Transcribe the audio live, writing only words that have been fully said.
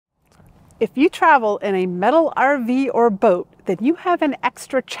If you travel in a metal RV or boat, then you have an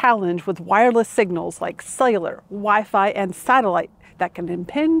extra challenge with wireless signals like cellular, Wi-Fi, and satellite that can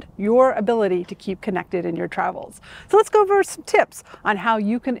impede your ability to keep connected in your travels. So let's go over some tips on how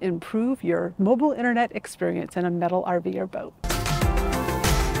you can improve your mobile internet experience in a metal RV or boat.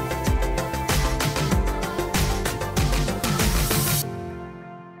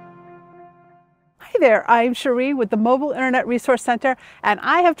 Hi there, I'm Cherie with the Mobile Internet Resource Center, and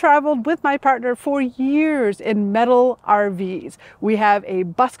I have traveled with my partner for years in metal RVs. We have a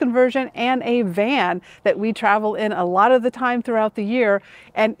bus conversion and a van that we travel in a lot of the time throughout the year,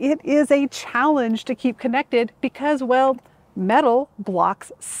 and it is a challenge to keep connected because, well, metal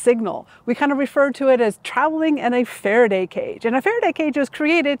blocks signal. We kind of refer to it as traveling in a Faraday cage. And a Faraday cage was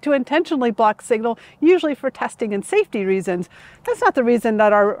created to intentionally block signal, usually for testing and safety reasons. That's not the reason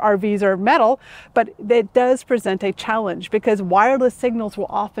that our RVs are metal, but it does present a challenge because wireless signals will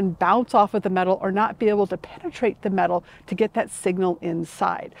often bounce off of the metal or not be able to penetrate the metal to get that signal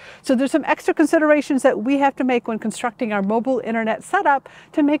inside. So there's some extra considerations that we have to make when constructing our mobile internet setup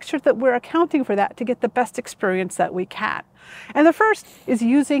to make sure that we're accounting for that to get the best experience that we can. And the first is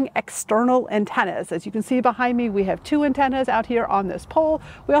using external antennas. As you can see behind me, we have two antennas out here on this pole.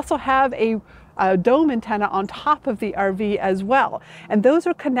 We also have a dome antenna on top of the RV as well. And those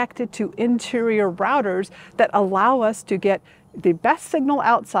are connected to interior routers that allow us to get the best signal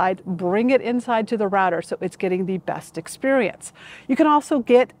outside, bring it inside to the router so it's getting the best experience. You can also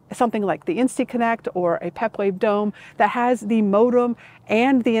get something like the InstaConnect or a PepWave dome that has the modem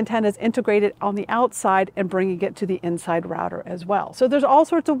and the antennas integrated on the outside and bringing it to the inside router as well. So there's all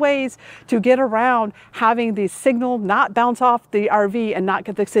sorts of ways to get around having the signal not bounce off the RV and not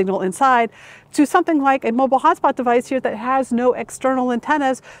get the signal inside to something like a mobile hotspot device here that has no external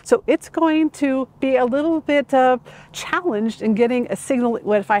antennas. So it's going to be a little bit challenged in getting a signal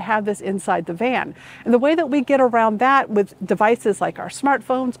if I have this inside the van. And the way that we get around that with devices like our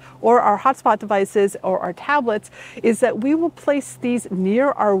smartphones or our hotspot devices or our tablets is that we will place these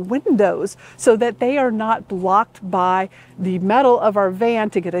near our windows so that they are not blocked by the metal of our van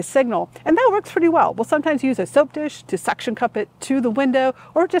to get a signal. And that works pretty well. We'll sometimes use a soap dish to suction cup it to the window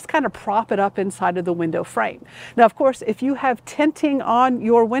or just kind of prop it up inside of the window frame. Now, of course, if you have tinting on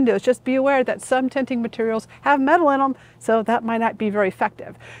your windows, just be aware that some tinting materials have metal in them, so that might not be very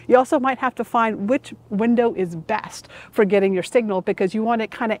effective. You also might have to find which window is best for getting your signal because you want it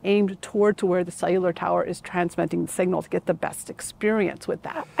kind of aimed toward to where the cellular tower is transmitting the signal to get the best experience with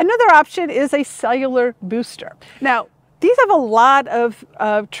that. Another option is a cellular booster. Now, these have a lot of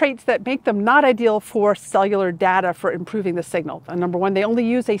traits that make them not ideal for cellular data for improving the signal. Number one, they only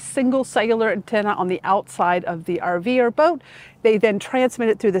use a single cellular antenna on the outside of the RV or boat. They then transmit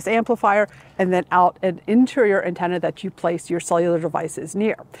it through this amplifier and then out an interior antenna that you place your cellular devices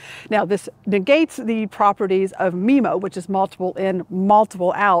near. Now, this negates the properties of MIMO, which is multiple in,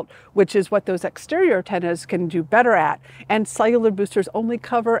 multiple out, which is what those exterior antennas can do better at. And cellular boosters only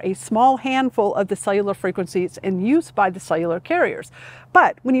cover a small handful of the cellular frequencies in use by the cellular carriers.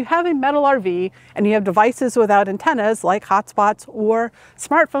 But when you have a metal RV and you have devices without antennas like hotspots or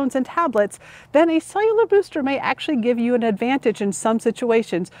smartphones and tablets, then a cellular booster may actually give you an advantage in some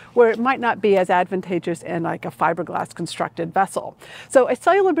situations where it might not be as advantageous in like a fiberglass constructed vessel. So a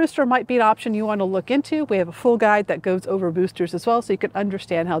cellular booster might be an option you want to look into. We have a full guide that goes over boosters as well so you can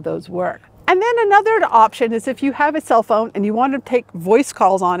understand how those work. And then another option is if you have a cell phone and you want to take voice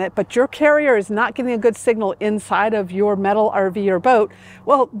calls on it, but your carrier is not getting a good signal inside of your metal RV or boat,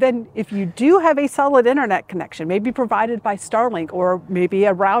 well, then if you do have a solid internet connection, maybe provided by Starlink or maybe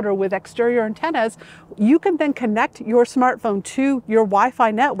a router with exterior antennas, you can then connect your smartphone to your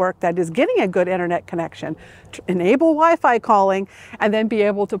Wi-Fi network that is getting a good internet connection, enable Wi-Fi calling, and then be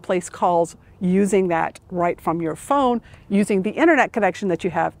able to place calls using that right from your phone, using the internet connection that you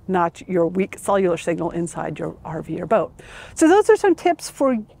have, not your weak cellular signal inside your RV or boat. So those are some tips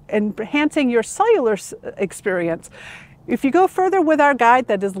for enhancing your cellular experience. If you go further with our guide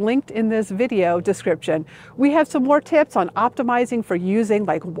that is linked in this video description, we have some more tips on optimizing for using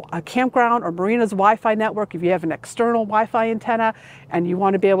like a campground or marina's Wi-Fi network if you have an external Wi-Fi antenna and you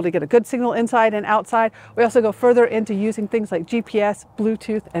want to be able to get a good signal inside and outside. We also go further into using things like GPS,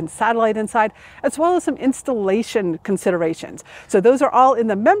 Bluetooth, and satellite inside, as well as some installation considerations. So those are all in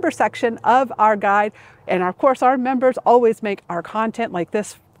the member section of our guide. And of course, our members always make our content like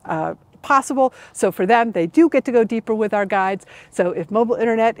this possible. So for them, they do get to go deeper with our guides. So if mobile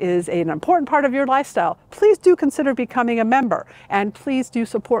internet is an important part of your lifestyle, please do consider becoming a member. And please do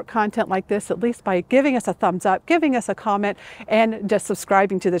support content like this, at least by giving us a thumbs up, giving us a comment, and just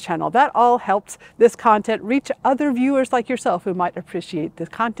subscribing to the channel. That all helps this content reach other viewers like yourself who might appreciate the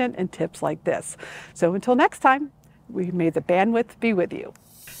content and tips like this. So until next time, may the bandwidth be with you.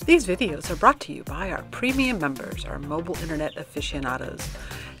 These videos are brought to you by our premium members, our mobile internet aficionados.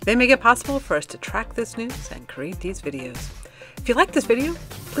 They make it possible for us to track this news and create these videos. If you like this video,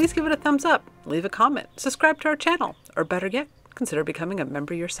 please give it a thumbs up, leave a comment, subscribe to our channel, or better yet, consider becoming a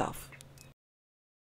member yourself.